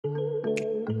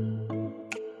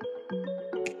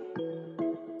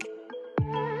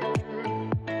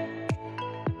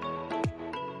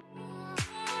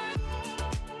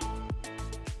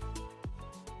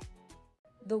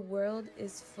world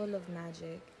is full of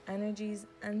magic, energies,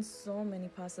 and so many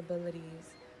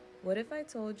possibilities. What if I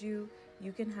told you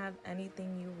you can have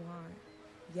anything you want?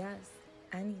 Yes,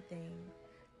 anything.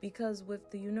 Because with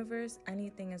the universe,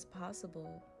 anything is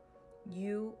possible.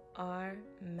 You are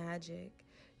magic.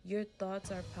 Your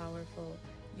thoughts are powerful.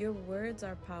 Your words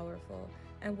are powerful.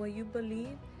 And what you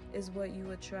believe is what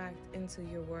you attract into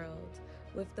your world.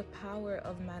 With the power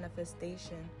of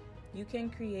manifestation, you can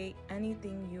create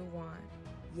anything you want.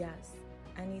 Yes,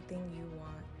 anything you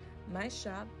want. My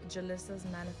shop, Julissas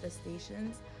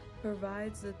Manifestations,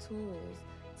 provides the tools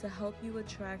to help you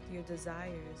attract your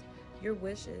desires, your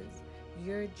wishes,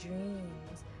 your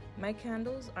dreams. My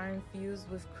candles are infused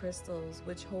with crystals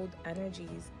which hold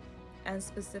energies and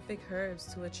specific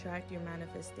herbs to attract your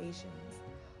manifestations.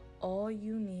 All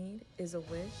you need is a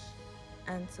wish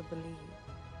and to believe.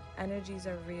 Energies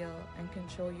are real and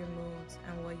control your moods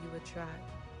and what you attract.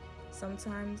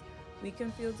 Sometimes we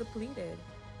can feel depleted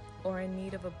or in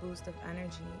need of a boost of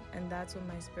energy, and that's what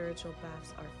my spiritual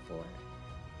baths are for.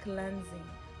 Cleansing,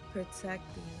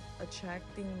 protecting,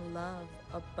 attracting love,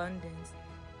 abundance,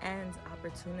 and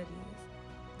opportunities.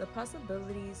 The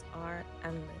possibilities are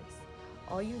endless.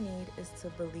 All you need is to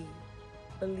believe.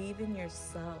 Believe in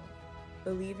yourself.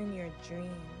 Believe in your dreams.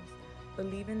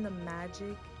 Believe in the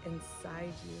magic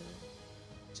inside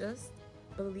you. Just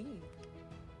believe.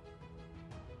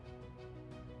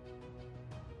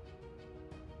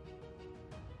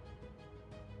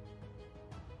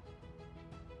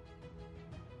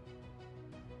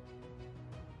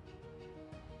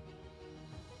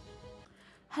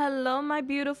 Hello, my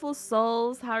beautiful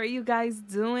souls. How are you guys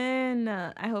doing?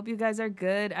 I hope you guys are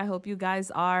good. I hope you guys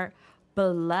are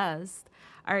blessed.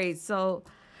 All right, so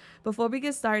before we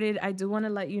get started, I do want to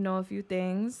let you know a few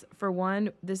things. For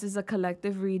one, this is a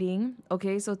collective reading,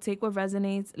 okay? So take what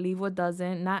resonates, leave what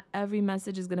doesn't. Not every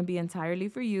message is going to be entirely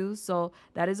for you, so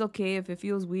that is okay. If it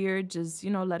feels weird, just,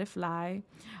 let it fly.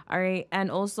 All right, and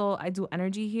also I do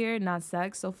energy here, not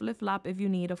sex, so flip-flop if you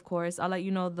need, of course. I'll let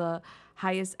you know the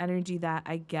highest energy that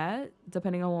I get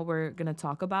depending on what we're gonna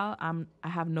talk about. I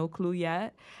have no clue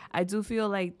yet. I do feel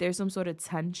like there's some sort of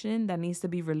tension that needs to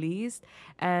be released,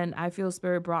 and I feel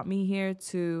spirit brought me here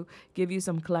to give you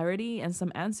some clarity and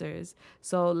some answers.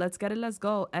 So let's get it, let's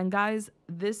go. And guys,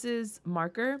 this is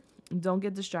marker. Don't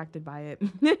get distracted by it.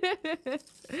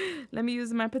 Let me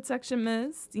use my protection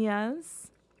mist,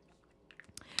 yes,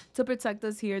 to protect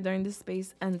us here during this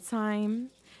space and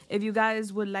time. If you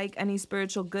guys would like any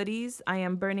spiritual goodies, I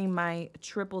am burning my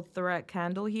triple threat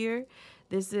candle here.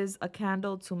 This is a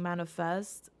candle to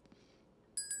manifest.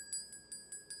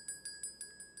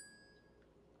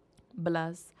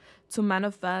 Bless. To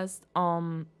manifest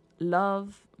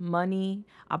love, money,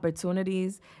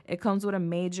 opportunities. It comes with a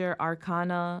major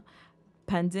arcana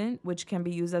pendant, which can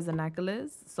be used as a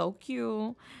necklace. So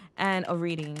cute. And a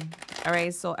reading. All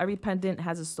right, so every pendant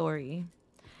has a story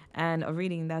and a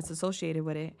reading that's associated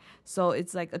with it. So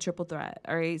it's like a triple threat.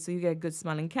 All right, so you get a good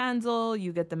smelling candle,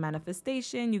 you get the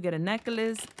manifestation, you get a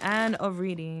necklace, and a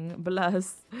reading.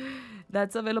 Bless.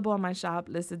 That's available on my shop,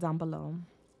 listed down below.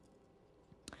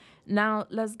 Now,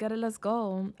 let's get it, let's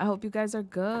go. I hope you guys are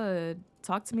good.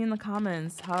 Talk to me in the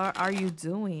comments. How are you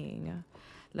doing?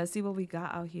 Let's see what we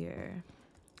got out here.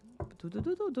 All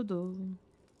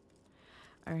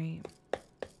right.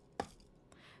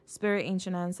 Spirit,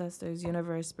 ancient ancestors,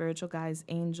 universe, spiritual guides,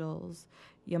 angels,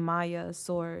 Yamaya,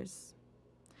 source.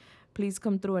 Please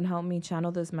come through and help me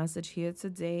channel this message here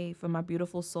today for my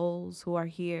beautiful souls who are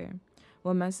here.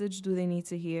 What message do they need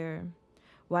to hear?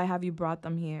 Why have you brought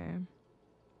them here?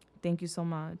 Thank you so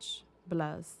much.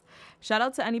 Bless. Shout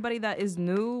out to anybody that is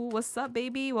new. What's up,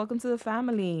 baby? Welcome to the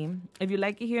family. If you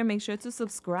like it here, make sure to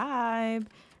subscribe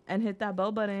and hit that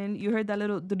bell button. You heard that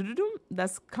little doo-doo-doo?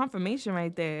 That's confirmation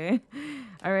right there.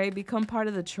 All right, become part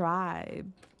of the tribe.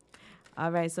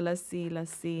 All right, so let's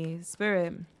see.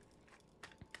 Spirit,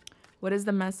 what is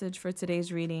the message for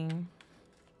today's reading?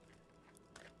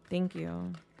 Thank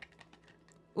you.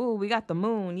 Ooh, we got the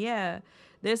moon. Yeah.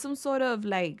 There's some sort of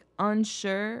like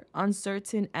uncertain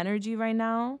energy right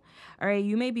now. All right,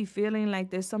 you may be feeling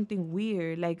like there's something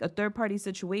weird, like a third-party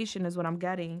situation is what I'm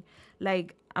getting.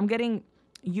 Like, I'm getting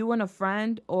you and a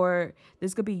friend, or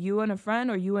this could be you and a friend,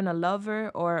 or you and a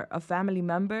lover, or a family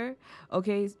member.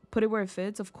 Okay, put it where it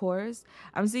fits, of course.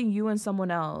 I'm seeing you and someone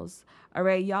else. All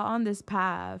right, y'all on this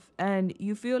path, and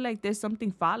you feel like there's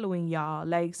something following y'all.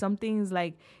 Like something's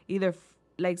like either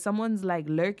like someone's like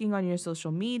lurking on your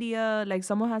social media, like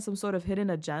someone has some sort of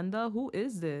hidden agenda. Who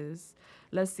is this?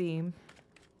 Let's see.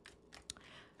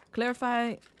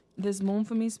 Clarify this moon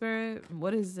for me, spirit.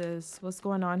 What is this? What's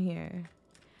going on here?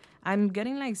 I'm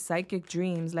getting like psychic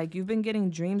dreams. Like you've been getting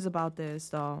dreams about this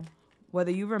though.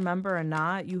 Whether you remember or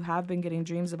not, you have been getting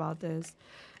dreams about this.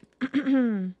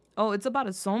 Oh, it's about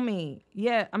a soulmate.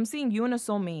 Yeah, I'm seeing you and a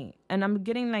soulmate. And I'm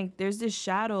getting like there's this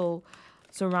shadow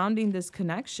surrounding this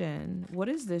connection. What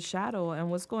is this shadow and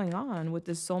what's going on with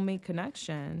this soulmate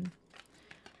connection?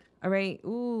 All right.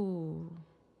 Ooh.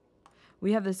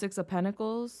 We have the Six of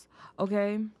Pentacles.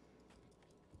 Okay.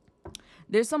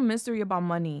 There's some mystery about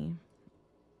money.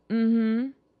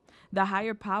 The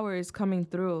higher power is coming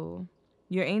through.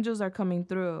 Your angels are coming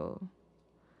through.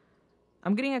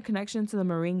 I'm getting a connection to the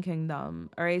marine kingdom.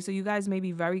 All right. So you guys may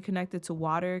be very connected to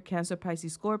water, Cancer,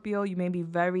 Pisces, Scorpio. You may be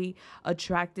very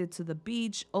attracted to the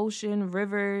beach, ocean,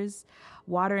 rivers,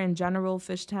 water in general,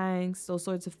 fish tanks, those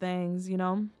sorts of things, you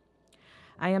know.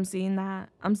 I am seeing that.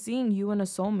 I'm seeing you and a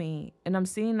soulmate. And I'm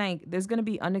seeing like there's going to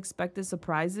be unexpected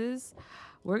surprises.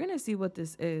 We're going to see what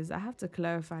this is. I have to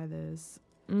clarify this.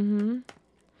 I'm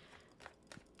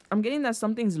getting that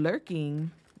something's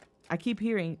lurking. I keep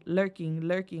hearing lurking,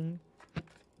 lurking.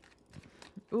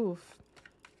 Oof.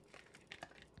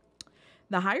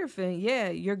 The Hierophant, yeah.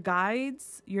 Your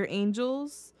guides, your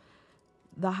angels,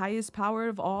 the highest power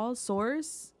of all,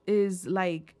 source, is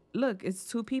like, look, it's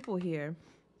two people here.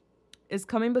 It's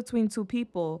coming between two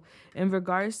people in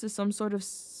regards to some sort of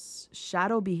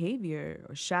shadow behavior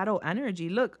or shadow energy.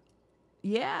 Look,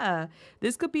 yeah,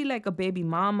 this could be like a baby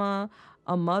mama,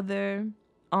 a mother,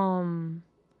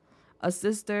 a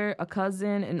sister, a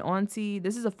cousin, an auntie.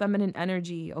 This is a feminine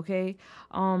energy, okay?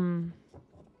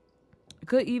 It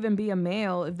could even be a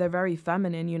male if they're very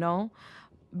feminine, you know?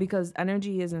 Because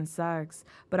energy isn't sex.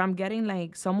 But I'm getting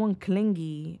like someone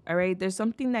clingy, all right? There's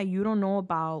something that you don't know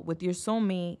about with your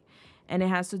soulmate, and it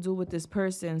has to do with this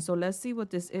person. So let's see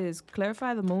what this is.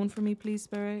 Clarify the moon for me, please,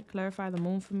 Spirit. Clarify the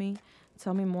moon for me.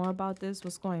 Tell me more about this.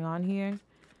 What's going on here?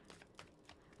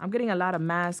 I'm getting a lot of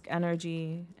mask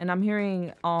energy. And I'm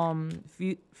hearing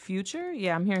future.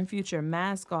 Yeah, I'm hearing future.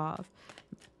 Mask off.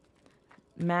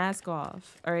 Mask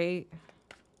off. All right.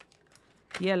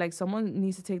 Yeah, like someone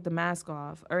needs to take the mask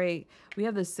off. All right. We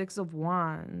have the Six of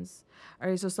Wands. All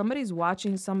right. So somebody's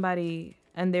watching somebody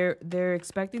and they're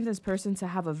expecting this person to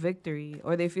have a victory,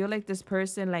 or they feel like this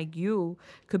person, like you,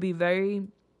 could be very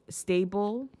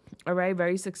stable. All right.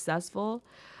 Very successful.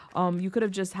 You could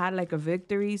have just had like a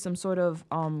victory, some sort of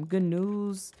good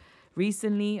news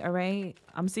recently. All right.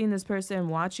 I'm seeing this person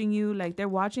watching you, like they're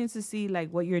watching to see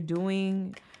like what you're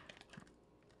doing.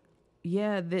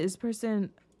 Yeah, this person,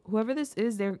 whoever this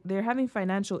is, they're having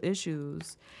financial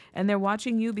issues, and they're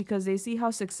watching you because they see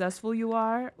how successful you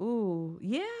are. Ooh,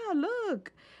 yeah,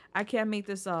 look. I can't make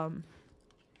this up.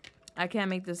 I can't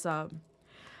make this up.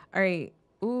 All right.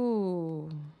 Ooh.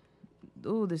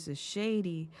 Ooh, this is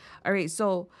shady. All right,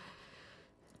 so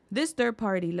this third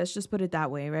party, let's just put it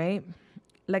that way, right?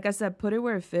 Like I said, put it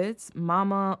where it fits.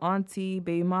 Mama, auntie,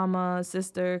 baby mama,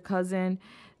 sister, cousin.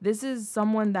 This is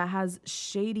someone that has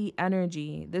shady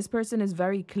energy. This person is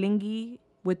very clingy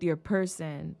with your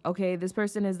person, okay? This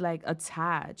person is like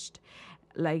attached.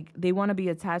 Like they want to be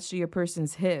attached to your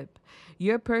person's hip.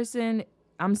 Your person,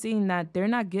 I'm seeing that they're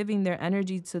not giving their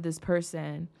energy to this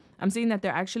person. I'm seeing that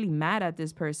they're actually mad at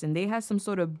this person. They had some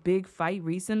sort of big fight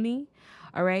recently,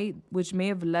 all right, which may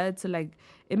have led to like,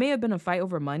 it may have been a fight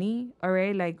over money, all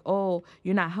right? Like, oh,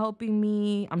 you're not helping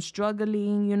me. I'm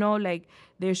struggling, you know, like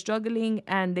they're struggling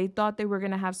and they thought they were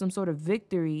going to have some sort of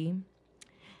victory.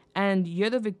 And you're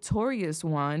the victorious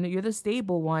one. You're the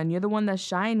stable one. You're the one that's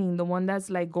shining, the one that's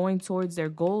like going towards their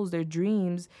goals, their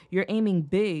dreams. You're aiming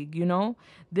big, you know?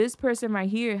 This person right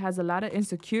here has a lot of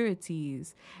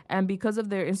insecurities. And because of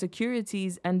their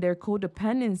insecurities and their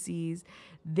codependencies,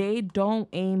 they don't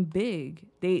aim big.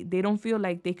 They don't feel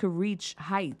like they could reach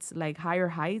heights, like higher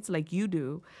heights like you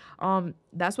do.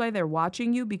 That's why they're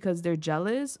watching you, because they're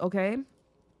jealous, okay?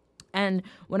 And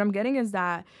what I'm getting is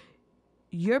that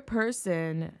your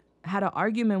person had an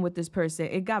argument with this person.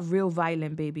 It got real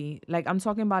violent, baby. Like I'm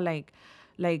talking about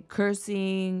like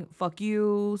cursing, fuck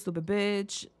you, stupid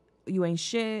bitch, you ain't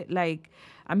shit. Like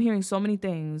I'm hearing so many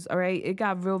things, all right? It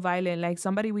got real violent. Like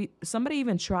somebody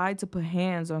even tried to put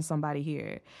hands on somebody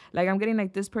here. Like I'm getting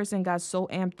like this person got so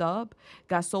amped up,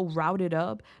 got so routed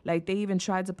up, like they even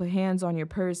tried to put hands on your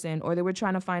person, or they were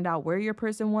trying to find out where your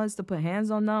person was to put hands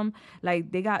on them.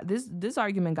 Like they got this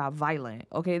argument got violent.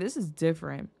 Okay, this is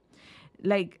different.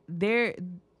 Like they're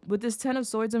with this 10 of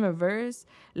Swords in reverse,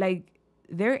 like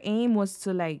their aim was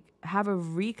to like have a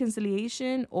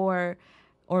reconciliation or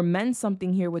mend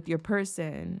something here with your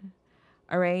person.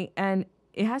 All right. And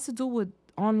it has to do with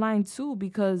online too,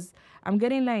 because I'm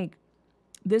getting like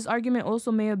this argument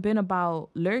also may have been about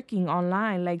lurking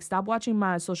online. Like, stop watching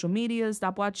my social media,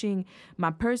 stop watching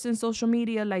my person's social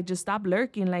media, like just stop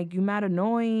lurking, like you mad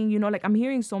annoying, you know, like I'm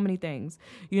hearing so many things,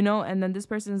 you know. And then this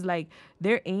person's like,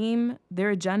 their aim,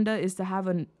 their agenda is to have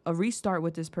a restart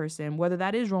with this person, whether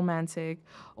that is romantic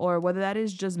or whether that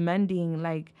is just mending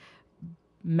like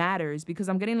matters, because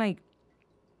I'm getting like,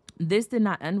 this did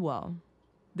not end well.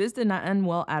 This did not end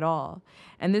well at all.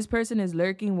 And this person is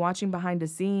lurking, watching behind the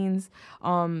scenes.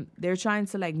 They're trying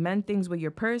to like mend things with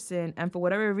your person. And for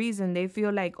whatever reason, they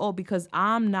feel like, oh, because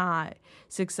I'm not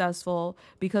successful,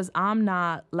 because I'm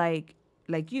not like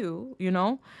you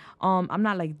know, I'm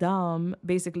not like dumb.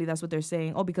 Basically, that's what they're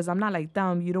saying. Oh, because I'm not like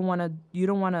dumb, you don't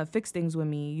wanna fix things with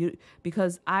me.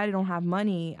 Because I don't have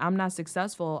money, I'm not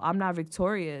successful, I'm not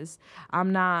victorious,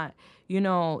 I'm not, you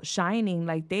know, shining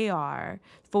like they are.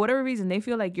 For whatever reason, they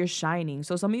feel like you're shining.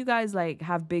 So some of you guys like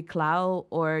have big clout,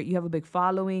 or you have a big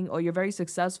following, or you're very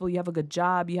successful, you have a good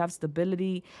job, you have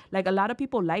stability. Like a lot of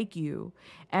people like you,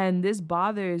 and this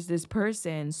bothers this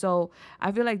person. So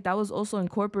I feel like that was also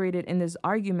incorporated in this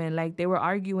argument. Like they were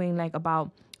arguing like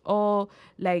about, oh,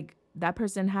 like that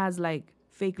person has like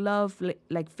fake love,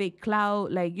 like fake clout,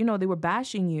 like, you know, they were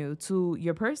bashing you to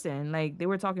your person, like they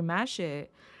were talking mad shit,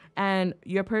 and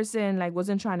your person like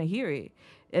wasn't trying to hear it,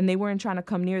 and they weren't trying to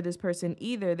come near this person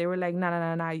either. They were like, nah,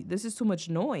 nah, nah, nah, this is too much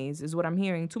noise, is what I'm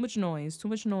hearing. Too much noise, too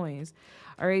much noise.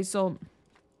 All right, so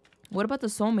what about the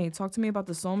soulmate? Talk to me about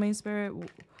the soulmate, spirit.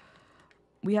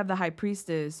 We have the high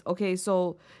priestess. Okay,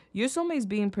 so your soulmate's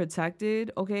being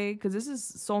protected, okay? Because this is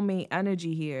soulmate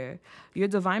energy here. Your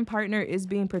divine partner is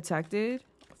being protected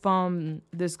from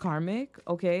this karmic,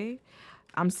 okay?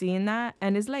 I'm seeing that.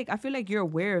 And it's like, I feel like you're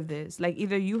aware of this. Like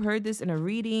either you heard this in a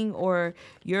reading, or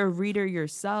you're a reader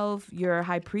yourself, you're a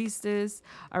high priestess.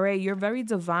 All right. You're very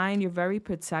divine. You're very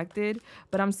protected.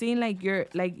 But I'm seeing like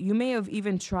you may have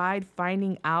even tried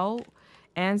finding out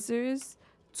answers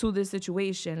to this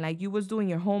situation. Like you was doing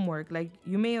your homework. Like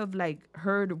you may have like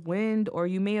heard wind, or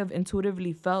you may have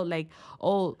intuitively felt like,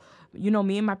 oh, you know,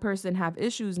 me and my person have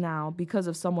issues now because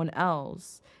of someone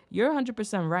else. You're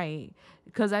 100% right.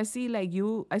 Because I see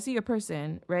your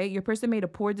person, right? Your person made a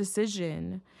poor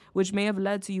decision, which may have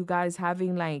led to you guys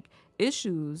having like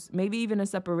issues, maybe even a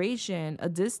separation, a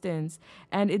distance.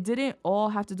 And it didn't all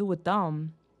have to do with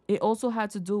them. It also had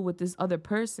to do with this other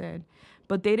person.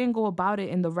 But they didn't go about it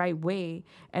in the right way.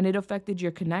 And it affected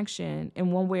your connection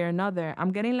in one way or another.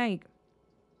 I'm getting like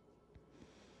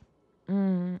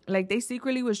they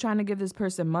secretly was trying to give this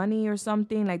person money or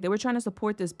something. Like they were trying to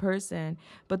support this person,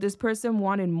 but this person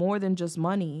wanted more than just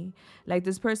money. Like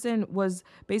this person was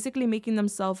basically making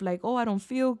themselves like, oh, I don't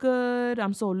feel good,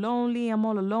 I'm so lonely, I'm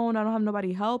all alone, I don't have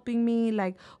nobody helping me.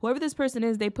 Like whoever this person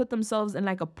is, they put themselves in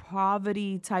like a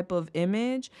poverty type of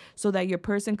image so that your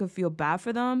person could feel bad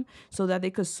for them, so that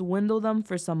they could swindle them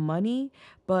for some money.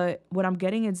 But what I'm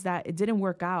getting is that it didn't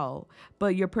work out.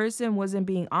 But your person wasn't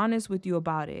being honest with you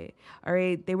about it. All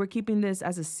right. They were keeping this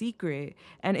as a secret.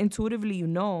 And intuitively, you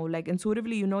know,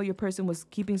 your person was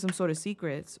keeping some sort of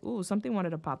secrets. Ooh, something wanted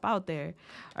to pop out there.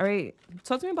 All right.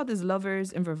 Talk to me about this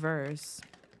lovers in reverse.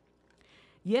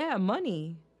 Yeah,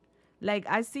 money. Like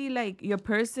I see like your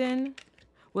person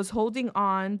was holding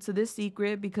on to this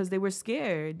secret because they were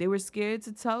scared. They were scared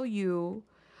to tell you.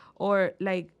 Or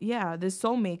like, yeah, this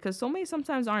soulmate, because soulmates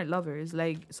sometimes aren't lovers.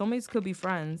 Like soulmates could be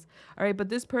friends. All right. But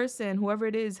this person, whoever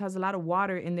it is, has a lot of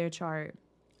water in their chart.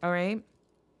 All right.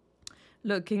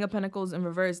 Look, King of Pentacles in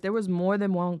reverse. There was more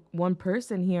than one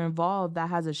person here involved that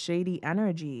has a shady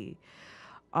energy.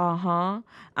 I'm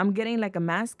getting like a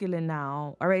masculine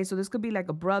now. All right. So this could be like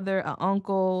a brother, an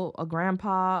uncle, a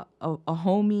grandpa, a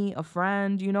homie, a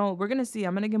friend. You know, we're going to see.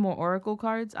 I'm going to get more oracle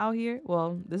cards out here.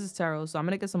 Well, this is tarot. So I'm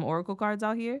going to get some oracle cards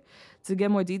out here to get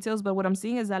more details. But what I'm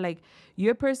seeing is that like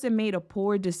your person made a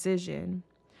poor decision.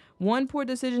 One poor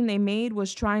decision they made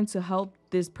was trying to help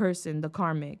this person, the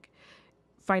karmic,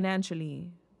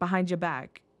 financially behind your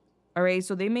back. All right.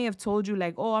 So they may have told you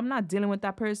like, oh, I'm not dealing with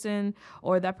that person,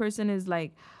 or that person is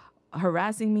like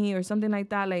harassing me or something like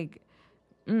that. Like,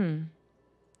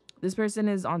 this person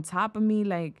is on top of me.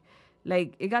 Like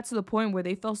it got to the point where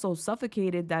they felt so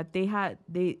suffocated that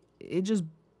it just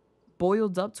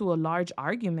boiled up to a large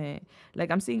argument.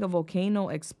 Like I'm seeing a volcano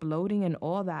exploding and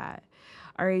all that.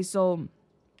 All right. So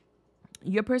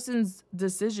your person's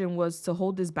decision was to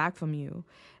hold this back from you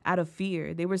out of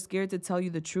fear. They were scared to tell you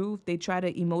the truth. They try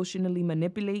to emotionally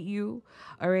manipulate you.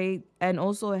 All right. And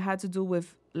also it had to do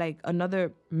with like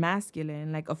another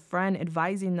masculine, like a friend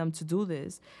advising them to do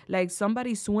this. Like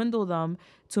somebody swindled them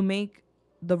to make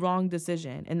the wrong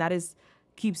decision. And that is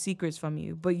keep secrets from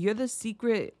you. But you're the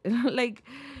secret, like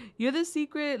You're the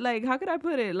secret, like, how could I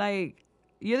put it? Like,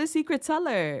 you're the secret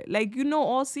teller. Like, you know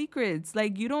all secrets.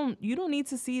 Like, you don't need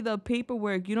to see the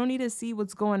paperwork. You don't need to see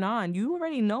what's going on. You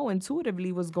already know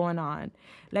intuitively what's going on.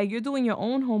 Like, you're doing your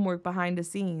own homework behind the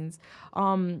scenes.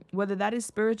 Whether that is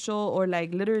spiritual or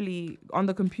like literally on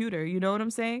the computer, you know what I'm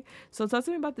saying? So talk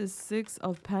to me about this Six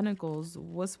of Pentacles.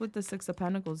 What's with the Six of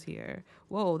Pentacles here?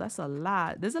 Whoa, that's a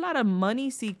lot. There's a lot of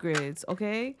money secrets,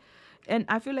 okay? And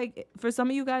I feel like for some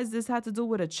of you guys, this had to do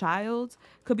with a child.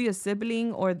 Could be a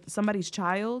sibling or somebody's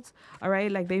child. All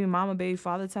right. Like baby mama, baby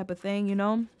father type of thing, you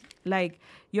know, like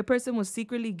your person was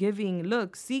secretly giving.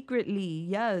 Look, secretly.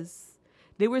 Yes.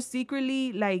 They were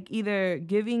secretly like either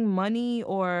giving money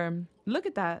or look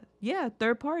at that. Yeah.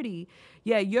 Third party.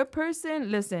 Yeah. Your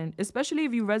person, listen, especially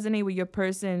if you resonate with your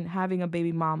person having a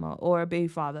baby mama or a baby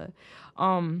father.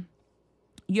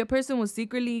 Your person was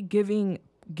secretly giving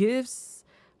gifts,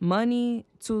 money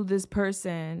to this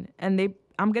person, and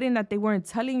I'm getting that they weren't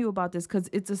telling you about this because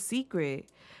it's a secret.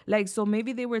 Like, so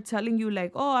maybe they were telling you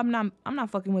like, oh, I'm not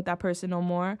fucking with that person no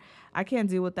more. I can't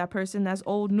deal with that person. That's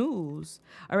old news.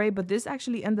 All right. But this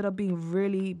actually ended up being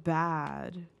really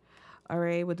bad. All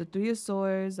right. With the Three of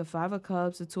Swords, the Five of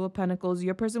Cups, the Two of Pentacles,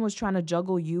 your person was trying to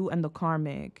juggle you and the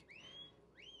karmic.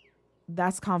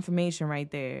 That's confirmation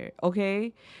right there,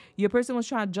 okay? Your person was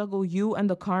trying to juggle you and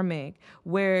the karmic,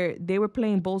 where they were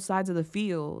playing both sides of the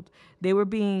field. They were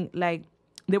being like,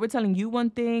 they were telling you one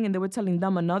thing and they were telling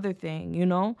them another thing, you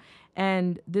know?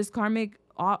 And this karmic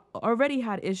already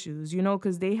had issues, you know,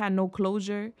 because they had no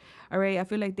closure, all right? I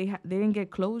feel like they didn't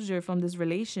get closure from this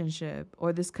relationship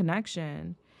or this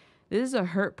connection. This is a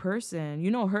hurt person.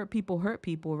 You know, hurt people,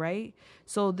 right?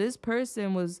 So this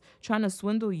person was trying to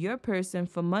swindle your person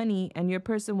for money and your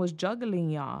person was juggling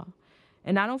y'all.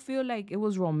 And I don't feel like it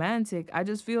was romantic. I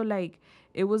just feel like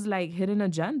it was like hidden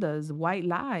agendas, white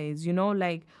lies, you know,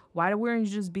 like why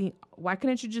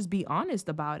couldn't you just be honest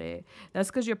about it? That's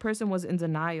because your person was in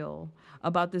denial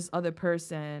about this other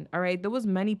person. All right. There was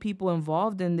many people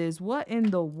involved in this. What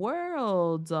in the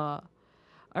world?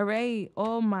 All right.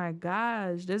 Oh my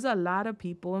gosh. There's a lot of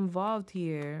people involved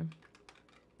here.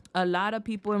 A lot of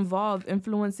people involved,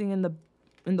 influencing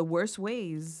in the worst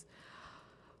ways.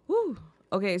 Whew.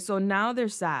 Okay, so now they're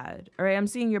sad. All right. I'm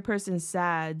seeing your person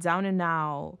sad, down and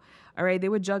out. All right. They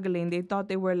were juggling. They thought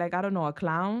they were like, I don't know, a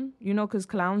clown, you know, because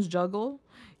clowns juggle,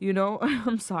 you know.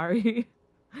 I'm sorry.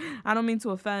 I don't mean to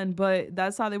offend, but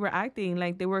that's how they were acting.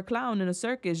 Like they were a clown in a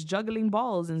circus juggling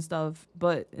balls and stuff.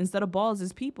 But instead of balls,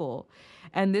 it's people.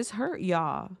 And this hurt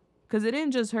y'all because it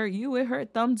didn't just hurt you. It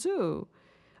hurt them too.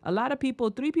 A lot of people,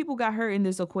 3 people got hurt in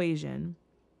this equation.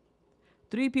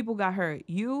 3 people got hurt.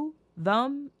 You,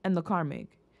 them, and the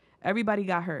karmic. Everybody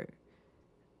got hurt.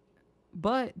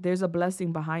 But there's a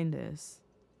blessing behind this.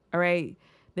 All right.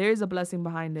 There is a blessing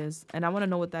behind this, and I want to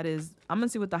know what that is. I'm going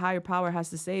to see what the higher power has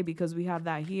to say because we have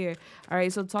that here. All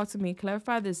right, so talk to me.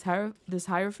 Clarify this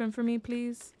Hierophant for me,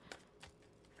 please.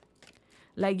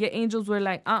 Like, your angels were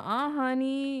like,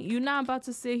 honey, you're not about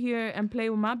to sit here and play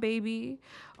with my baby.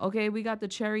 Okay, we got the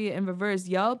Chariot in reverse.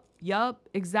 Yup,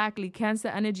 exactly. Cancer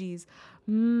energies.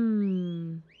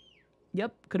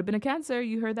 Yep, could have been a Cancer.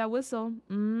 You heard that whistle.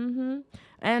 And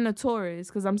a Taurus,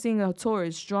 because I'm seeing a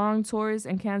Taurus. Strong Taurus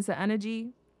and Cancer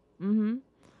energy.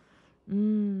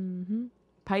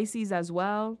 Pisces as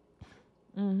well.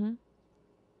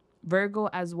 Virgo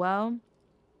as well.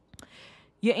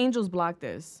 Your angels block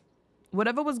this.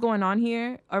 Whatever was going on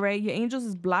here, all right, your angels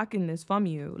is blocking this from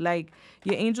you. Like,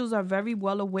 your angels are very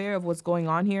well aware of what's going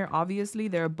on here. Obviously,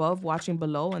 they're above, watching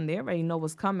below, and they already know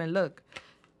what's coming. Look,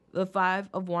 the 5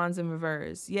 of Wands in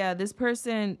reverse. Yeah, this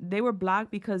person, they were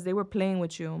blocked because they were playing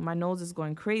with you. My nose is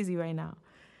going crazy right now.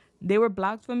 They were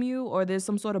blocked from you, or there's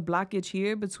some sort of blockage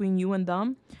here between you and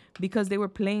them because they were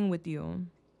playing with you.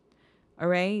 All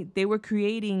right? They were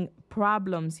creating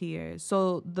problems here.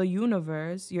 So the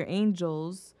universe, your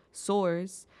angels,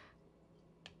 source,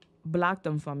 blocked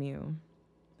them from you.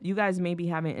 You guys may be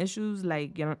having issues,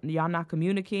 like y'all not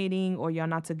communicating or y'all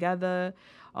not together.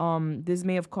 This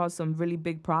may have caused some really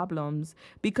big problems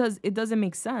because it doesn't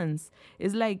make sense.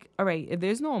 It's like, all right, if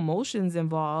there's no emotions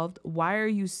involved, why are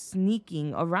you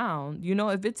sneaking around? You know,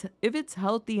 if it's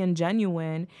healthy and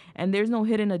genuine and there's no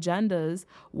hidden agendas,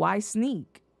 why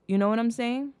sneak? You know what I'm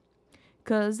saying?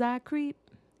 'Cause I creep.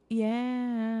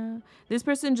 Yeah. This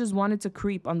person just wanted to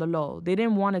creep on the low. They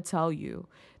didn't want to tell you.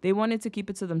 They wanted to keep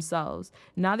it to themselves.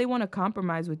 Now they want to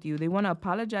compromise with you. They want to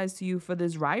apologize to you for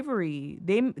this rivalry.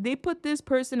 They put this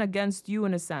person against you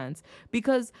in a sense.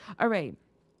 Because, all right,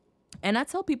 and I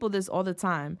tell people this all the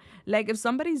time. Like, if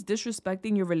somebody's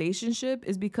disrespecting your relationship,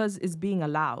 it's because it's being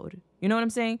allowed. You know what I'm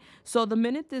saying? So the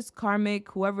minute this karmic,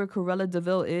 whoever Corella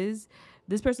DeVille is,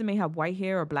 this person may have white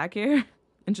hair or black hair.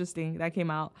 Interesting, that came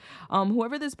out.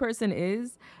 Whoever this person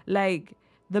is, like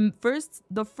the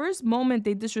first moment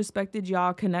they disrespected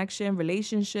y'all connection,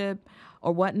 relationship,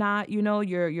 or whatnot, you know,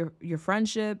 your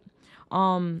friendship,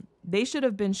 they should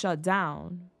have been shut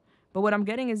down. But what I'm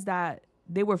getting is that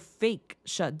they were fake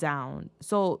shut down.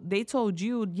 So they told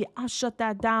you, yeah, I'll shut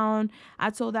that down. I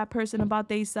told that person about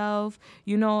theyself,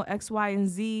 you know, X, Y, and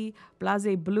Z,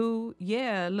 blase blue.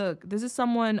 Yeah, look, this is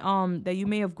someone that you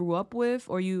may have grew up with,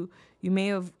 or you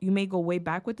may go way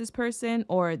back with this person,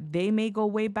 or they may go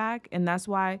way back, and that's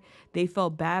why they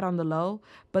felt bad on the low,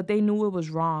 but they knew it was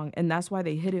wrong, and that's why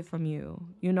they hid it from you.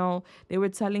 You know, they were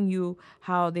telling you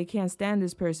how they can't stand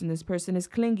this person. This person is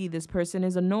clingy. This person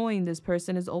is annoying. This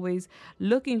person is always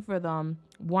looking for them,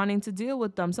 wanting to deal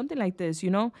with them, something like this, you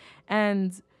know?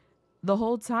 And the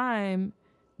whole time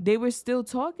they were still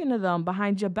talking to them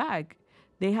behind your back.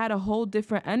 They had a whole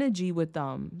different energy with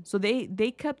them. So they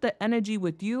kept the energy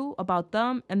with you about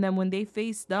them. And then when they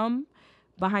faced them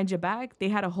behind your back, they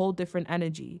had a whole different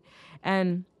energy.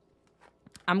 And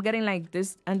I'm getting like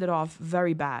this ended off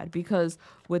very bad, because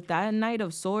with that Knight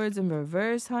of Swords in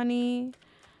reverse, honey,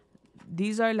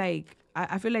 these are like,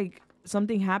 I feel like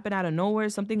something happened out of nowhere.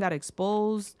 Something got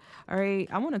exposed. All right.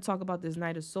 I want to talk about this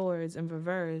Knight of Swords in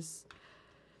reverse.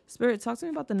 Spirit, talk to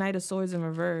me about the Knight of Swords in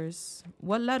reverse.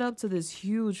 What led up to this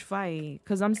huge fight?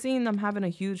 Because I'm seeing them having a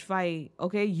huge fight.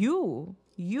 Okay, you.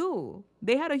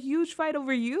 They had a huge fight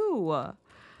over you.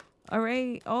 All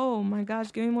right. Oh, my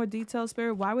gosh. Give me more details,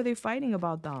 Spirit. Why were they fighting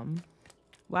about them?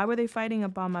 Why were they fighting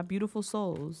about my beautiful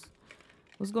souls?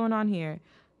 What's going on here?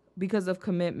 Because of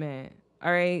commitment.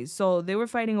 All right. So they were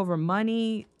fighting over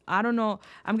money. I don't know.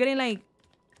 I'm getting like,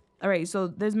 all right, so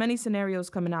there's many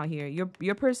scenarios coming out here.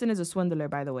 Your person is a swindler,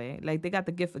 by the way. Like, they got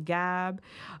the gift of gab.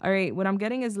 All right, what I'm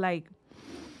getting is, like,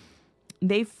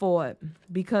 they fought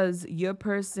because your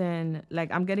person,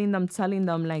 like, I'm getting them telling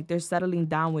them, like, they're settling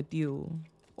down with you,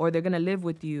 or they're going to live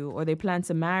with you, or they plan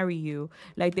to marry you.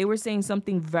 Like, they were saying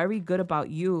something very good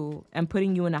about you and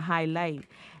putting you in a high light.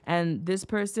 And this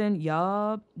person,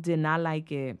 yup, did not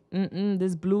like it.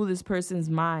 This blew this person's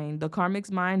mind. The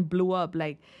karmic's mind blew up,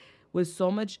 like, with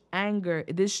so much anger.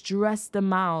 This stressed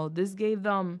them out. This gave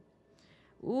them,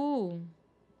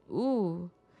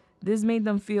 this made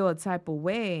them feel a type of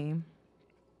way.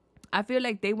 I feel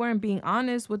like they weren't being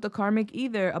honest with the karmic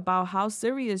either about how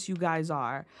serious you guys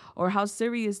are, or how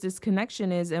serious this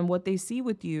connection is and what they see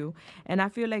with you. And I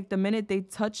feel like the minute they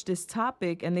touched this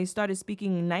topic and they started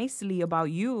speaking nicely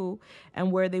about you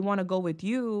and where they want to go with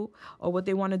you, or what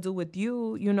they want to do with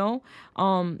you, you know,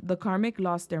 the karmic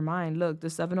lost their mind. Look, the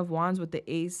Seven of Wands with the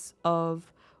Ace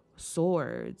of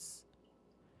Swords.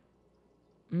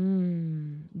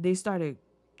 They started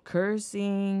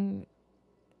cursing.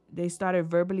 They started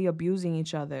verbally abusing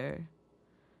each other.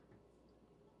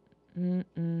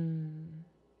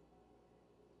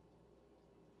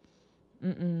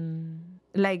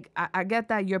 Like, I get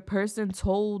that your person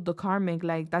told the karmic,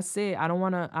 like, that's it. I don't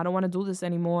wanna do this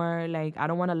anymore. Like, I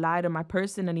don't wanna lie to my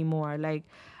person anymore. Like,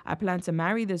 I plan to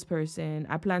marry this person.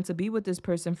 I plan to be with this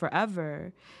person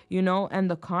forever. You know, and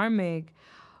the karmic,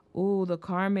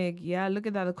 yeah, look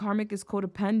at that. The karmic is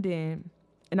codependent.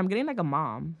 And I'm getting like a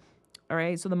mom. All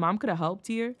right, so the mom could have helped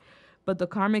here, but the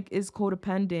karmic is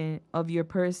codependent of your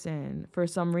person for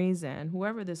some reason,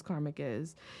 whoever this karmic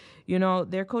is. You know,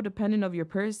 they're codependent of your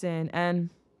person, and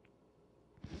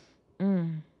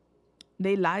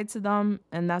they lied to them,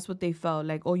 and that's what they felt.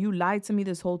 Like, oh, you lied to me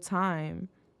this whole time.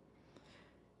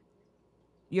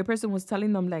 Your person was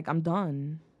telling them, like, I'm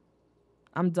done.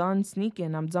 I'm done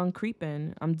sneaking. I'm done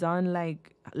creeping. I'm done,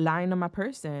 like, lying to my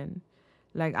person.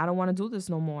 Like, I don't want to do this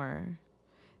no more.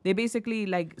 They basically,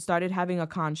 like, started having a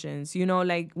conscience, you know,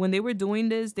 like, when they were doing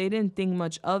this, they didn't think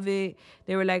much of it.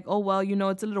 They were like, oh, well, you know,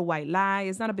 it's a little white lie.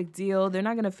 It's not a big deal. They're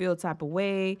not going to feel a type of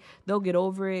way. They'll get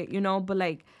over it, you know, but,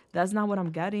 like, that's not what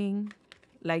I'm getting.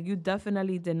 Like, you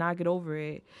definitely did not get over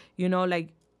it, you know, like,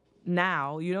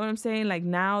 now, you know what I'm saying? Like,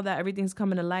 now that everything's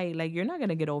coming to light, like, you're not going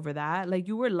to get over that. Like,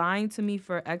 you were lying to me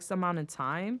for X amount of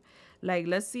time. Like,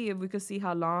 let's see if we could see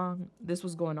how long this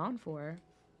was going on for.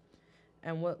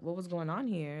 And what was going on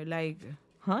here? Like,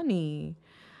 honey.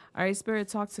 All right, Spirit,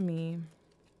 talk to me.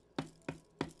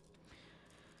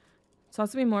 Talk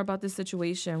to me more about this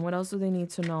situation. What else do they need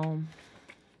to know?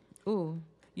 Ooh,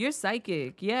 you're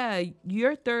psychic. Yeah,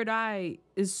 your third eye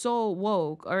is so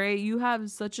woke, all right? You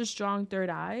have such a strong third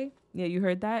eye. Yeah, you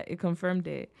heard that? It confirmed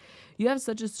it. You have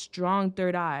such a strong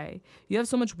third eye. You have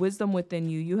so much wisdom within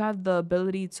you. You have the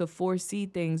ability to foresee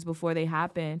things before they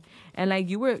happen. And like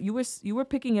you were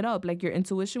picking it up. Like your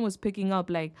intuition was picking up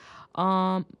like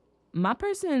um my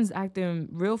person's acting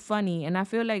real funny, and I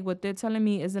feel like what they're telling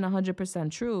me isn't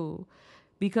 100% true,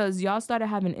 because y'all started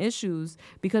having issues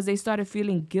because they started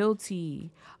feeling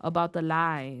guilty about the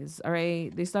lies. All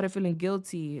right, they started feeling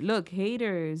guilty. Look,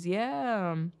 haters,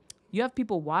 yeah, you have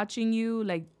people watching you.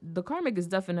 Like the karmic is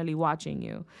definitely watching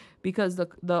you, because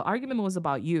the argument was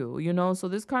about you, you know. So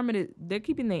this karmic, they're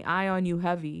keeping their eye on you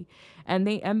heavy, and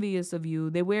they envious of you.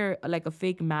 They wear like a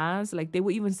fake mask, like they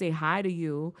would even say hi to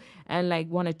you and like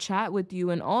want to chat with you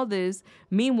and all this.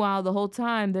 Meanwhile, the whole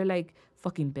time they're like,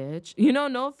 fucking bitch, you know,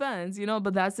 no offense, you know,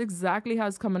 but that's exactly how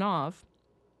it's coming off.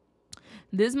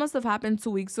 This must have happened 2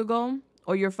 weeks ago,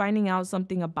 or you're finding out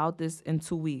something about this in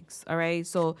 2 weeks. All right.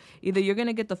 So either you're going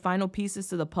to get the final pieces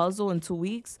to the puzzle in 2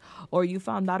 weeks, or you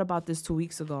found out about this 2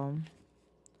 weeks ago.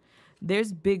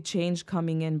 There's big change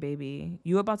coming in, baby.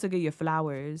 You about to get your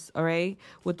flowers, all right?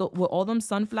 With all them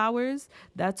sunflowers,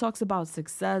 that talks about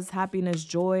success, happiness,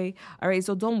 joy. All right,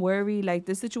 so don't worry. Like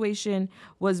this situation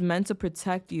was meant to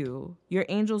protect you. Your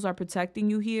angels are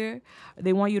protecting you here.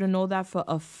 They want you to know that for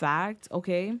a fact,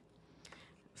 okay?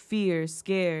 Fear,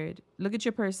 scared. Look at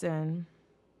your person.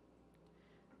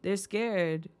 They're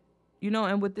scared. You know,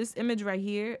 and with this image right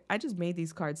here, I just made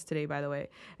these cards today, by the way.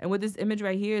 And with this image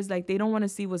right here, is like they don't want to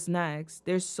see what's next.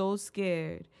 They're so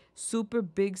scared, super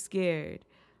big scared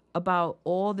about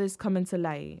all this coming to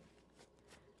light.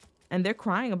 And they're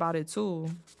crying about it too.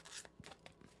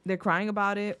 They're crying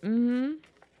about it. All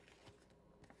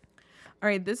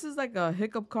right, this is like a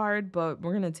hiccup card, but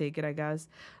we're going to take it, I guess.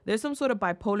 There's some sort of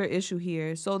bipolar issue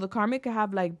here. So the karmic could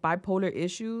have like bipolar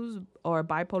issues or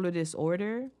bipolar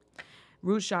disorder.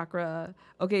 Root chakra.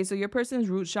 Okay, so your person's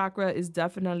root chakra is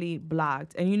definitely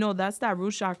blocked. And you know, that's that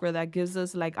root chakra that gives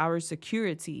us like our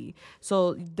security.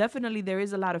 So definitely there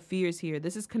is a lot of fears here.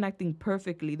 This is connecting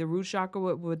perfectly. The root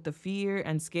chakra with the fear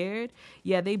and scared.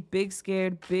 Yeah, they big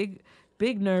scared, big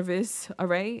nervous, all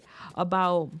right,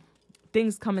 about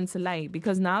things coming to light.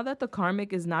 Because now that the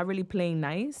karmic is not really playing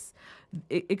nice,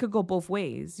 it could go both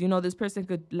ways. You know, this person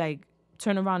could like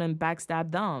turn around and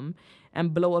backstab them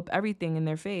and blow up everything in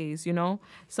their face, you know?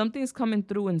 Something's coming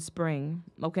through in spring,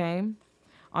 okay?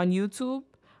 On YouTube.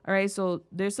 All right, so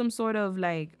there's some sort of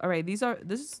like, all right, this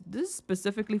is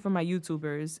specifically for my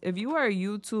YouTubers. If you are a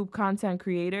YouTube content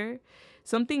creator,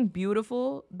 something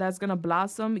beautiful that's gonna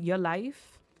blossom your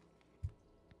life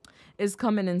is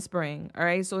coming in spring. All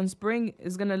right, so in spring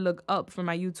is gonna look up for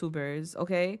my YouTubers.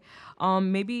 Okay,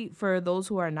 maybe for those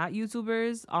who are not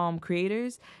YouTubers,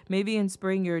 creators, maybe in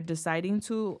spring you're deciding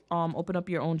to open up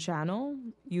your own channel.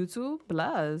 YouTube,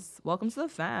 bless, welcome to the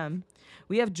fam.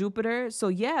 We have Jupiter, so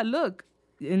yeah, look,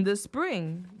 in the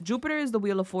spring, Jupiter is the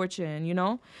wheel of fortune, you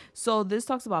know? So this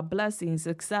talks about blessings,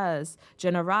 success,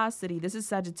 generosity. This is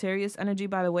Sagittarius energy,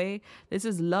 by the way. This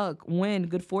is luck, win,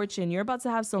 good fortune. You're about to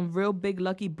have some real big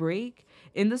lucky break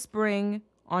in the spring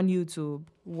on YouTube.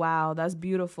 Wow, that's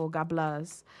beautiful. God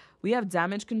bless. We have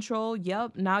damage control.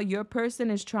 Yep. Now your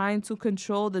person is trying to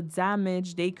control the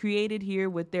damage they created here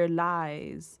with their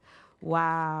lies.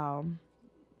 Wow.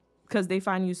 Because they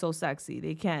find you so sexy.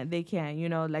 They can't, you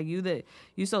know, like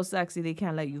you so sexy, they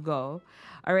can't let you go.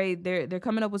 All right, they're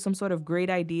coming up with some sort of great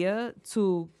idea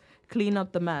to clean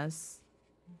up the mess.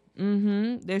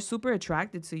 They're super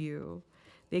attracted to you.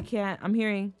 They can't, I'm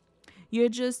hearing, you're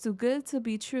just too good to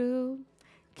be true.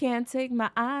 Can't take my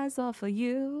eyes off of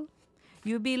you.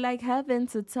 You be like heaven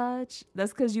to touch.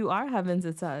 That's because you are heaven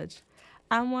to touch.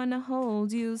 I want to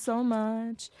hold you so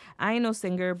much. I ain't no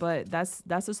singer, but that's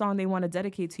the song they want to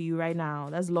dedicate to you right now.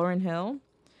 That's Lauryn Hill.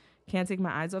 Can't take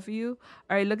my eyes off of you.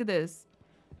 All right, look at this.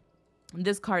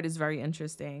 This card is very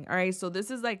interesting. All right, so this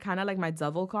is like kind of like my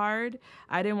devil card.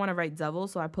 I didn't want to write devil,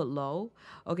 so I put low.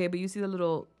 Okay, but you see the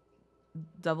little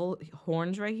devil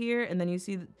horns right here, and then you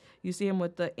see him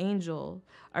with the angel.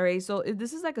 All right, so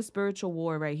this is like a spiritual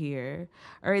war right here.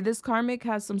 All right, this karmic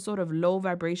has some sort of low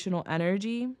vibrational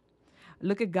energy.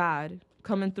 Look at God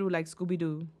coming through like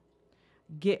Scooby-Doo.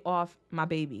 Get off my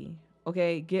baby.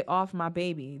 Okay, get off my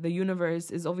baby. The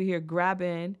universe is over here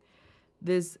grabbing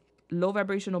this low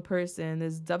vibrational person,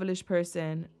 this devilish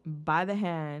person by the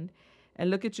hand. And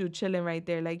look at you chilling right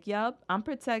there like, yup, I'm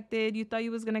protected. You thought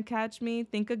you was going to catch me?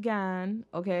 Think again.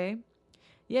 Okay.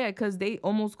 Yeah, because they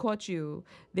almost caught you.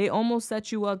 They almost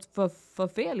set you up for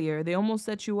failure. They almost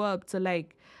set you up to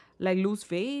like lose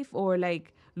faith or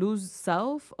like lose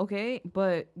self, okay?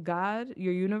 But God,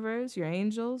 your universe, your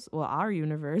angels, well, our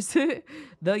universe,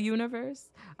 the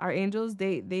universe, our angels,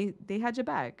 they had your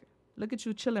back. Look at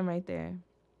you chilling right there.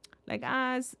 Like,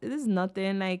 this is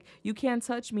nothing. Like, you can't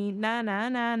touch me. Nah, nah,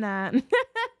 nah, nah.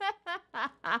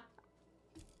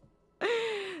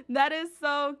 That is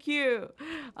so cute.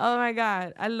 Oh my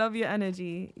God. I love your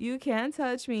energy. You can't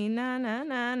touch me. Nah, nah,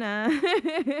 nah, nah.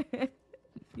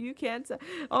 You can't.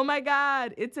 Oh my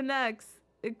God. It's an X.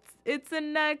 It's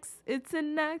an X. It's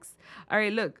an X. All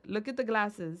right. Look at the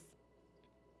glasses.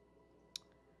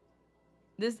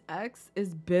 This X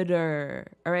is bitter.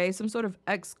 All right. Some sort of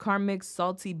X, karmic,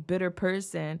 salty, bitter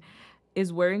person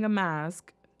is wearing a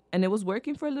mask, and it was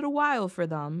working for a little while for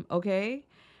them. Okay.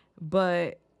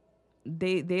 But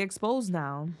they exposed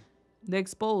now. They're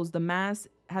exposed. The mask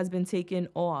has been taken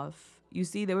off. You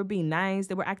see, they were being nice.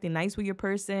 They were acting nice with your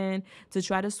person to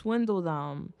try to swindle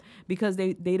them because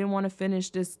they didn't want to finish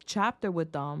this chapter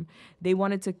with them. They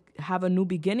wanted to have a new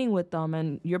beginning with them.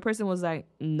 And your person was like,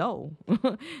 no.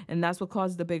 And that's what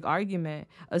caused the big argument.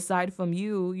 Aside from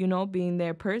you, being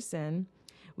their person,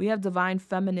 we have divine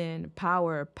feminine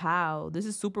power, pow. This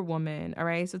is superwoman, all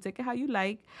right? So take it how you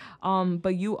like.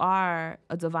 But you are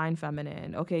a divine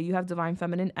feminine, okay? You have divine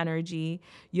feminine energy.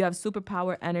 You have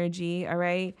superpower energy, all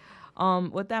right?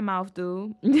 What that mouth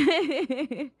do?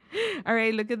 All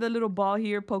right, look at the little ball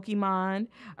here, Pokemon.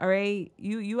 All right,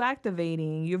 you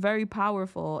activating. You're very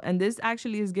powerful, and this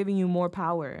actually is giving you more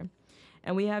power.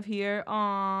 And we have here,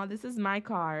 this is my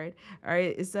card. All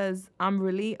right, it says, I'm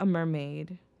really a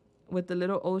mermaid with the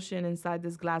little ocean inside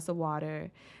this glass of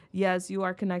water. Yes, you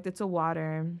are connected to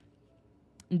water.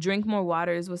 Drink more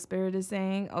water is what Spirit is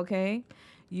saying, okay?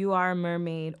 You are a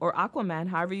mermaid or Aquaman,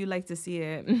 however you like to see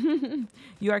it.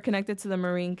 You are connected to the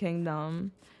marine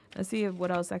kingdom. Let's see what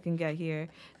else I can get here.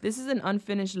 This is an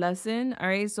unfinished lesson, all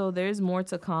right? So there's more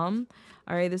to come,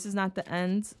 all right? This is not the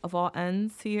end of all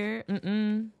ends here.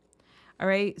 All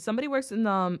right, somebody works in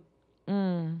the...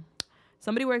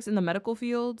 Somebody works in the medical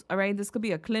field, all right? This could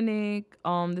be a clinic.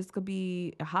 This could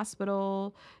be a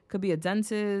hospital. Could be a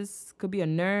dentist. Could be a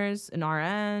nurse, an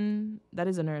RN. That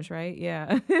is a nurse, right?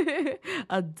 Yeah.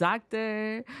 A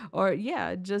doctor. Or,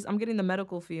 yeah, I'm getting the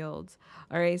medical field.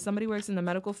 All right, somebody works in the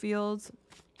medical field,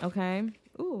 okay?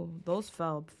 Ooh, those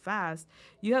fell fast.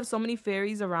 You have so many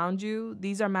fairies around you.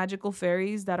 These are magical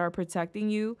fairies that are protecting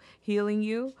you, healing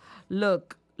you.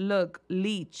 Look,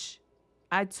 leech.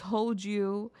 I told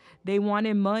you they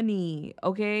wanted money,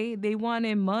 okay? They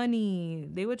wanted money.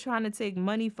 They were trying to take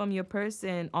money from your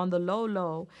person on the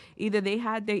low. Either they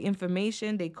had their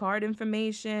information, their card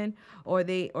information, or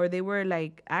they were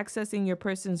like accessing your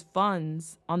person's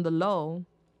funds on the low.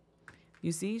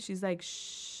 You see? She's like,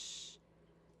 shh.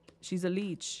 She's a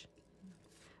leech.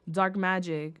 Dark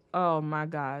magic. Oh my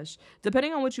gosh.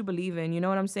 Depending on what you believe in, you know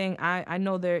what I'm saying? I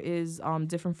know there is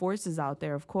different forces out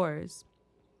there, of course.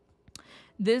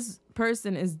 This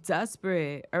person is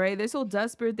desperate, all right? They're so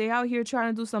desperate. They out here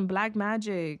trying to do some black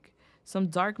magic, some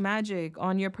dark magic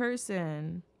on your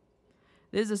person.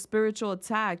 There's a spiritual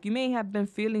attack. You may have been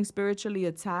feeling spiritually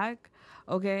attacked,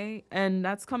 okay? And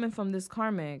that's coming from this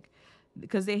karmic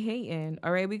because they hating,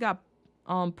 all right? We got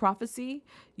prophecy.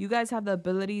 You guys have the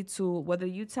ability to, whether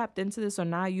you tapped into this or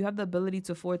not, you have the ability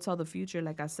to foretell the future,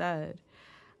 like I said.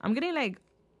 I'm getting like,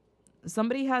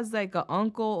 somebody has like an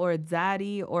uncle or a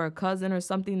daddy or a cousin or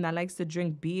something that likes to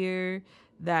drink beer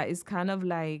that is kind of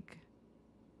like,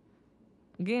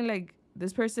 again, like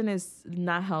this person is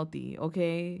not healthy,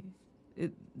 okay?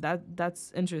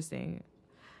 That's interesting.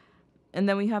 And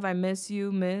then we have I miss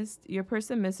you, missed. Your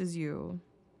person misses you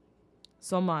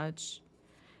so much.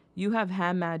 You have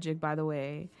hand magic, by the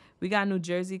way. We got New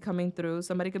Jersey coming through.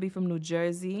 Somebody could be from New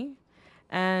Jersey.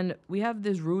 And we have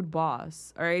this rude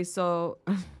boss, all right? So...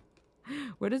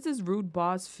 where does this rude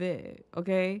boss fit?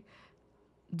 Okay.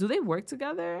 Do they work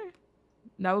together?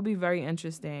 That would be very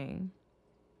interesting.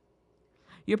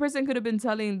 Your person could have been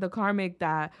telling the karmic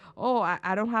that, oh,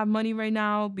 I don't have money right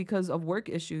now because of work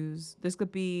issues. This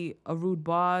could be a rude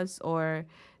boss, or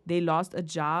they lost a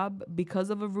job because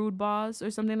of a rude boss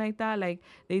or something like that. Like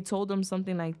they told them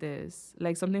something like this,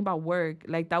 like something about work.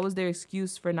 Like that was their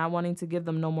excuse for not wanting to give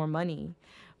them no more money.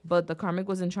 But the karmic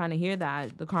wasn't trying to hear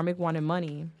that. The karmic wanted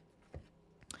money.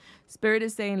 Spirit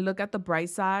is saying, look at the bright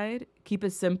side. Keep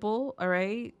it simple, all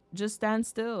right? Just stand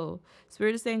still.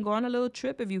 Spirit is saying, go on a little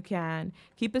trip if you can.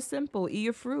 Keep it simple. Eat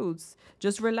your fruits.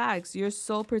 Just relax. You're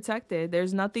so protected.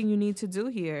 There's nothing you need to do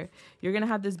here. You're going to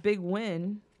have this big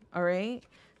win, all right?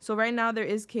 So right now there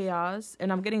is chaos, and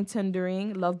I'm getting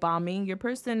tendering, love bombing. Your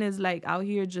person is like out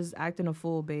here just acting a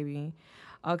fool, baby.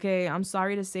 Okay, I'm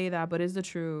sorry to say that, but it's the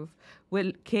truth.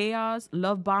 With chaos,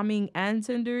 love bombing, and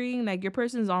tendering, like your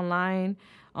person's online,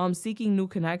 seeking new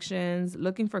connections,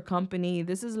 looking for company.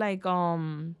 This is like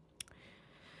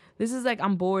This is like,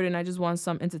 I'm bored and I just want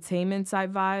some entertainment type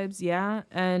vibes. Yeah.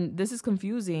 And this is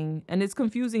confusing, and it's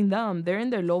confusing them. They're in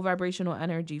their low vibrational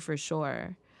energy for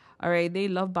sure. All right. They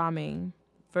love bombing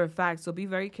for a fact. So be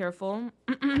very careful.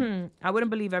 I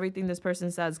wouldn't believe everything this person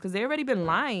says, because they already been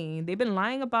lying. They've been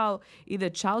lying about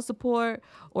either child support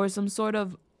or some sort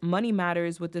of money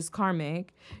matters with this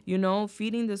karmic, you know,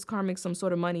 feeding this karmic some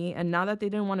sort of money. And now that they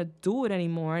didn't want to do it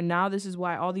anymore, now this is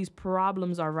why all these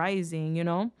problems are rising, you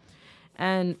know.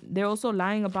 And they're also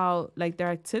lying about like their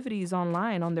activities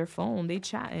online on their phone. They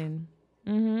chatting.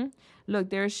 Look,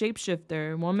 they're a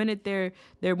shapeshifter. One minute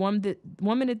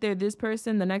one minute they're this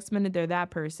person, the next minute they're that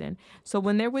person. So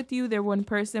when they're with you, they're one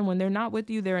person. When they're not with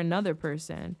you, they're another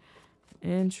person.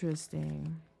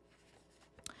 Interesting.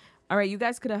 All right, you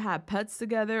guys could have had pets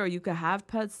together, or you could have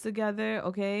pets together,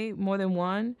 okay? More than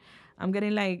one. I'm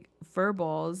getting like fur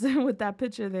balls with that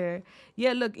picture there.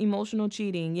 Yeah, look, emotional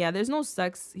cheating. Yeah, there's no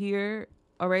sex here.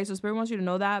 All right, so Spirit wants you to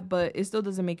know that, but it still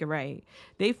doesn't make it right.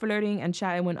 They flirting and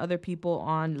chatting with other people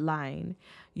online.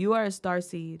 You are a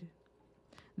starseed.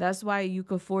 That's why you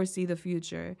could foresee the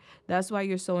future. That's why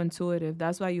you're so intuitive.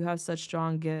 That's why you have such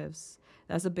strong gifts.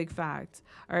 That's a big fact.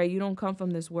 All right, you don't come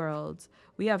from this world.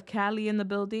 We have Cali in the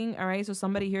building. All right, so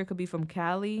somebody here could be from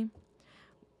Cali.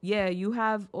 Yeah, you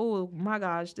have, oh my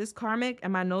gosh, this karmic,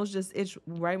 and my nose just itched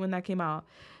right when that came out.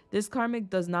 This karmic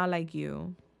does not like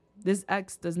you. This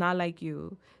ex does not like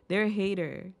you. They're a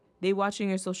hater. They watching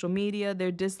your social media. They're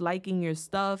disliking your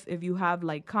stuff. If you have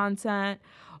like content,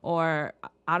 or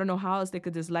I don't know how else they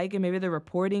could dislike it. Maybe they're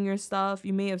reporting your stuff.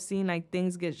 You may have seen like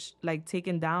things get like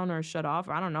taken down or shut off.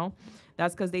 I don't know.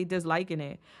 That's because they disliking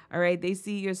it. All right. They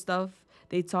see your stuff.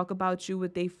 They talk about you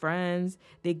with their friends.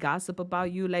 They gossip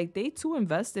about you. Like, they too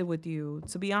invested with you,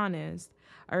 to be honest.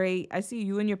 All right. I see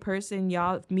you and your person,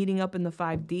 y'all meeting up in the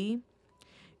 5D.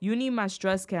 You need my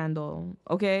stress candle,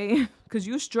 okay? Because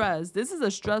you stressed. This is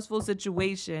a stressful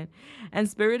situation. And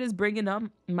Spirit is bringing up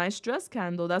my stress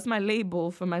candle. That's my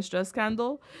label for my stress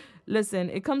candle. Listen,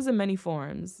 it comes in many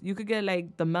forms. You could get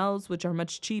like the melts, which are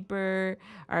much cheaper.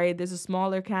 All right, there's a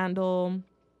smaller candle.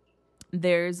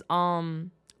 There's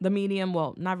the medium.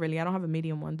 Well, not really. I don't have a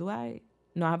medium one, do I?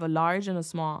 No, I have a large and a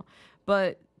small.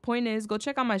 But point is, go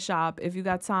check out my shop if you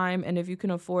got time and if you can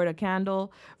afford a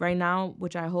candle right now,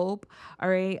 which I hope. All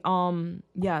right.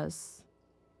 Yes,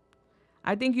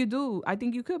 I think you do. I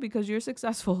think you could, because you're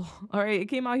successful. All right. It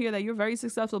came out here that you're very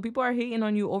successful. People are hating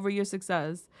on you over your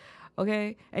success.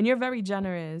 Okay. And you're very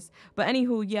generous. But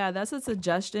anywho, yeah, that's a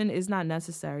suggestion. It's not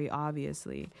necessary,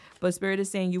 obviously. But Spirit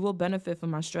is saying you will benefit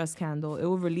from my stress candle. It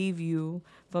will relieve you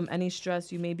from any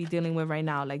stress you may be dealing with right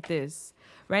now, like this.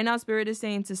 Right now, Spirit is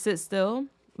saying to sit still.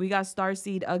 We got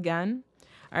Starseed again.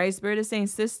 All right, Spirit is saying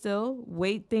sit still,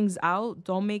 wait things out,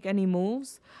 don't make any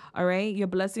moves. All right, your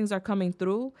blessings are coming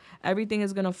through. Everything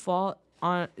is gonna fall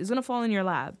in your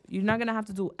lap. You're not gonna have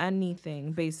to do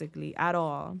anything basically at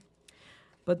all.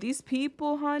 But these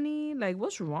people, honey, like,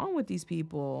 what's wrong with these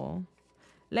people?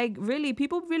 Like, really,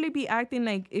 people really be acting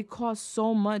like it costs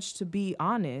so much to be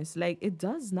honest. Like, it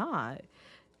does not.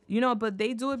 You know, but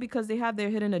they do it because they have their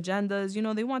hidden agendas. You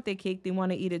know, they want their cake. They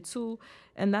want to eat it too.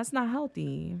 And that's not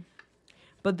healthy.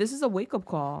 But this is a wake-up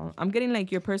call. I'm getting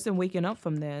like your person waking up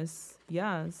from this.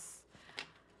 Yes.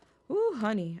 Ooh,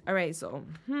 honey. All right, so,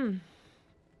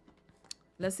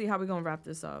 let's see how we're going to wrap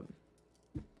this up.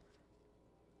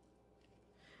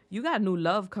 You got new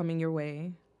love coming your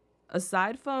way.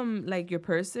 Aside from like your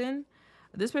person,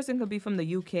 this person could be from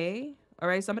the UK. All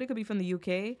right, somebody could be from the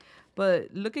UK.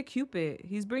 But look at Cupid.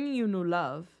 He's bringing you new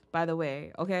love, by the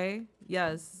way, okay?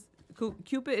 Yes,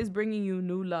 Cupid is bringing you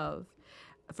new love.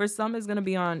 For some, it's going to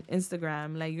be on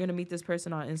Instagram. Like, you're going to meet this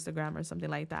person on Instagram or something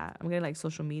like that. I'm getting, like,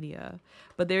 social media.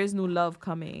 But there is new love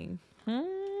coming.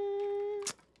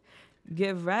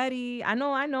 Get ready. I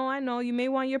know. You may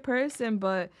want your person,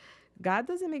 but God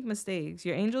doesn't make mistakes.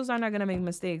 Your angels are not going to make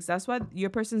mistakes. That's why your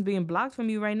person's being blocked from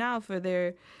you right now for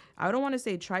their, I don't want to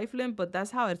say trifling, but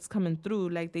that's how it's coming through.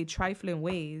 Like, they trifling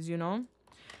ways, you know?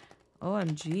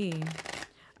 OMG.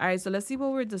 All right, so let's see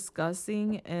what we're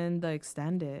discussing in the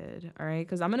extended. All right,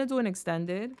 because I'm going to do an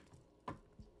extended.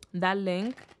 That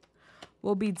link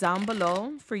will be down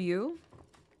below for you.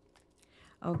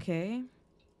 Okay.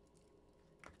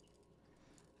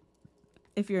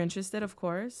 If you're interested, of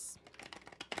course.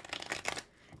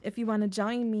 If you want to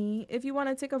join me, if you want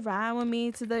to take a ride with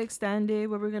me to the extended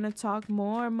where we're going to talk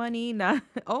more money. Nah.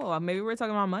 Oh, maybe we're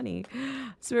talking about money.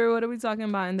 Spirit, what are we talking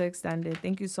about in the extended?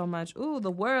 Thank you so much. Ooh,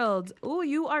 the world. Ooh,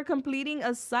 you are completing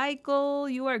a cycle.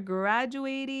 You are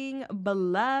graduating.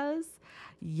 Bless.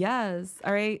 Yes.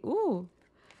 All right. Ooh.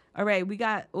 All right. We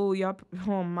got, oh, y'all.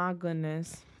 Oh, my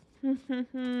goodness.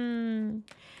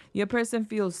 Your person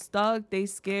feels stuck, they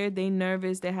scared, they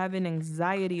nervous, they having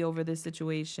anxiety over this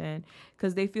situation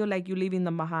because they feel like you're leaving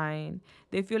them behind.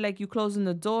 They feel like you closing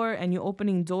the door and you're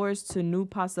opening doors to new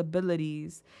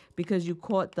possibilities because you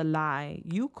caught the lie.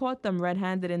 You caught them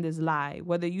red-handed in this lie.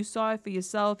 Whether you saw it for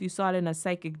yourself, you saw it in a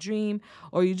psychic dream,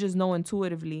 or you just know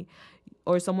intuitively,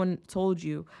 or someone told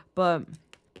you. But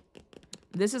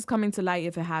this is coming to light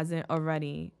if it hasn't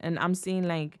already. And I'm seeing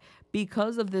like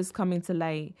because of this coming to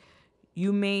light,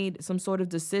 you made some sort of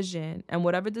decision, and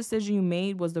whatever decision you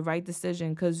made was the right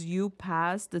decision because you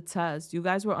passed the test. You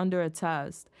guys were under a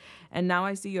test, and now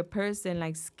I see your person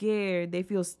like scared. They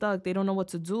feel stuck. They don't know what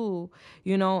to do,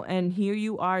 you know, and here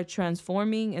you are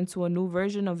transforming into a new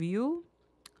version of you.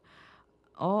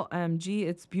 OMG,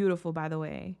 it's beautiful, by the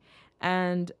way.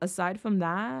 And aside from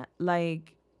that,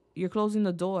 like, you're closing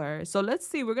the door. So let's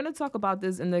see, we're going to talk about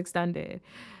this in the extended.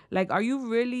 Like, are you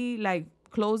really like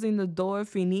closing the door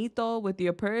finito with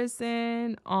your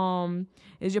person?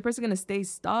 Is your person gonna stay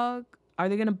stuck? Are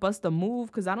they gonna bust a move?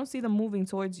 Because I don't see them moving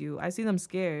towards you. I see them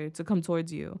scared to come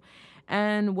towards you.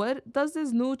 And what does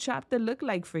this new chapter look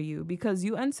like for you? Because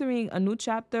you entering a new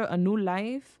chapter, a new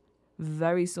life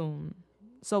very soon.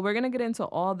 So we're gonna get into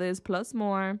all this plus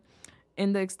more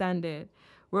in the extended.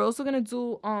 We're also gonna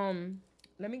do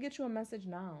let me get you a message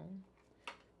now.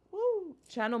 Woo!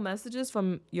 Channel messages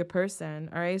from your person.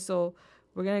 All right, so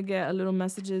we're going to get a little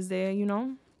messages there, you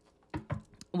know.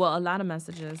 Well, a lot of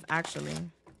messages, actually,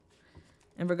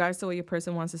 in regards to what your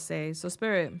person wants to say. So,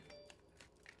 Spirit.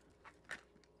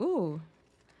 Ooh.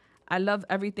 I love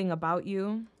everything about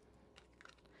you.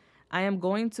 I am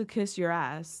going to kiss your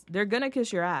ass. They're going to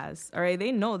kiss your ass. All right.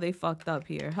 They know they fucked up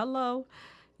here. Hello.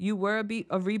 You were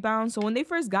a rebound. So when they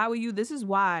first got with you, this is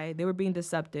why they were being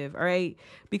deceptive, all right?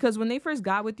 Because when they first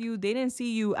got with you, they didn't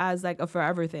see you as like a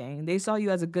forever thing. They saw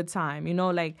you as a good time, you know,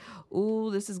 like,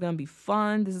 ooh, this is going to be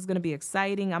fun. This is going to be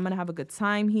exciting. I'm going to have a good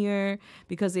time here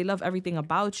because they love everything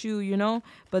about you, you know?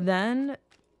 But then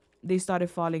they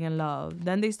started falling in love.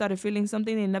 Then they started feeling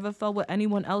something they never felt with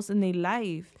anyone else in their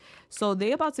life. So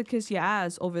they about to kiss your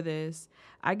ass over this.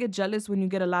 I get jealous when you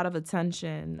get a lot of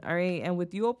attention, all right? And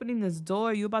with you opening this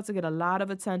door, you're about to get a lot of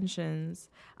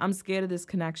attentions. I'm scared of this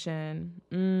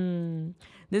connection.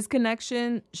 This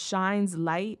connection shines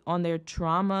light on their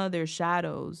trauma, their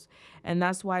shadows. And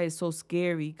that's why it's so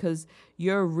scary, because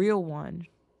you're a real one.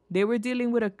 They were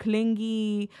dealing with a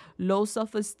clingy, low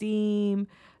self-esteem,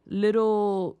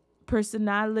 little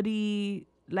personality,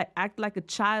 like act like a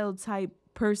child type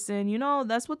person. You know,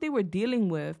 that's what they were dealing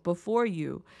with before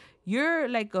you. You're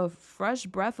like a fresh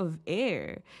breath of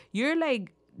air. You're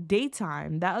like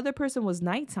daytime. That other person was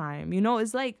nighttime. You know,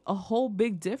 it's like a whole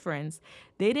big difference.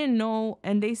 They didn't know,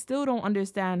 and they still don't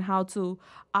understand how to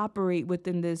operate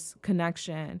within this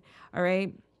connection. All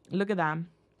right. Look at that.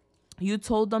 You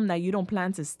told them that you don't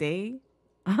plan to stay.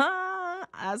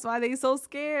 That's why they so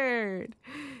scared.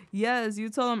 Yes, you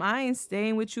told them, I ain't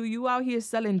staying with you. You out here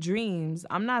selling dreams.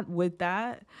 I'm not with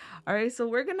that. All right, so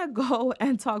we're going to go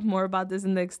and talk more about this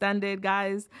in the extended,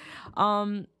 guys.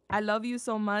 I love you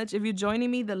so much. If you're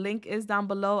joining me, the link is down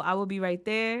below. I will be right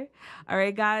there. All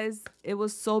right, guys, it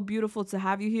was so beautiful to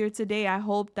have you here today. I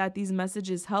hope that these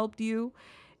messages helped you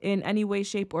in any way,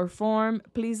 shape, or form.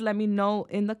 Please let me know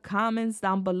in the comments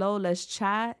down below. Let's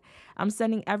chat. I'm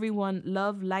sending everyone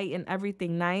love, light, and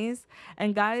everything nice.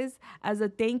 And guys, as a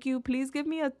thank you, please give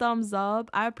me a thumbs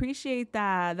up. I appreciate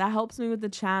that. That helps me with the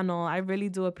channel. I really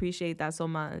do appreciate that so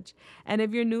much. And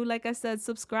if you're new, like I said,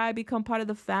 subscribe, become part of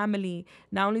the family.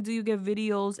 Not only do you get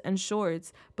videos and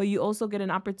shorts, but you also get an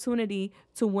opportunity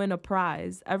to win a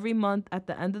prize. Every month, at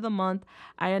the end of the month,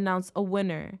 I announce a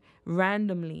winner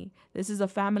randomly. This is a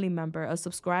family member, a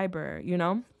subscriber, you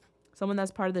know? Someone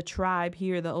that's part of the tribe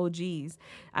here, the OGs.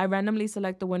 I randomly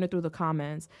select the winner through the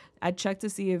comments. I check to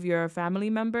see if you're a family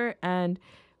member and,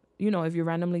 you know, if you're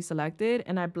randomly selected.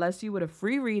 And I bless you with a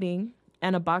free reading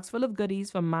and a box full of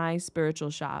goodies from my spiritual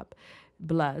shop.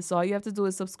 Bless. So all you have to do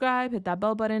is subscribe, hit that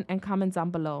bell button, and comment down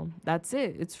below. That's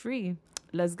it. It's free.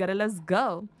 Let's get it. Let's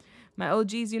go. My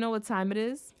OGs, you know what time it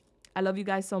is. I love you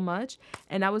guys so much.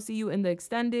 And I will see you in the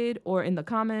extended or in the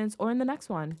comments or in the next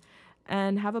one.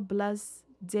 And have a blessed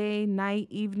day, night,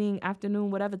 evening,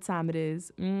 afternoon, whatever time it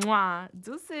is. Mwah.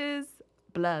 Deuces.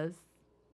 Bless.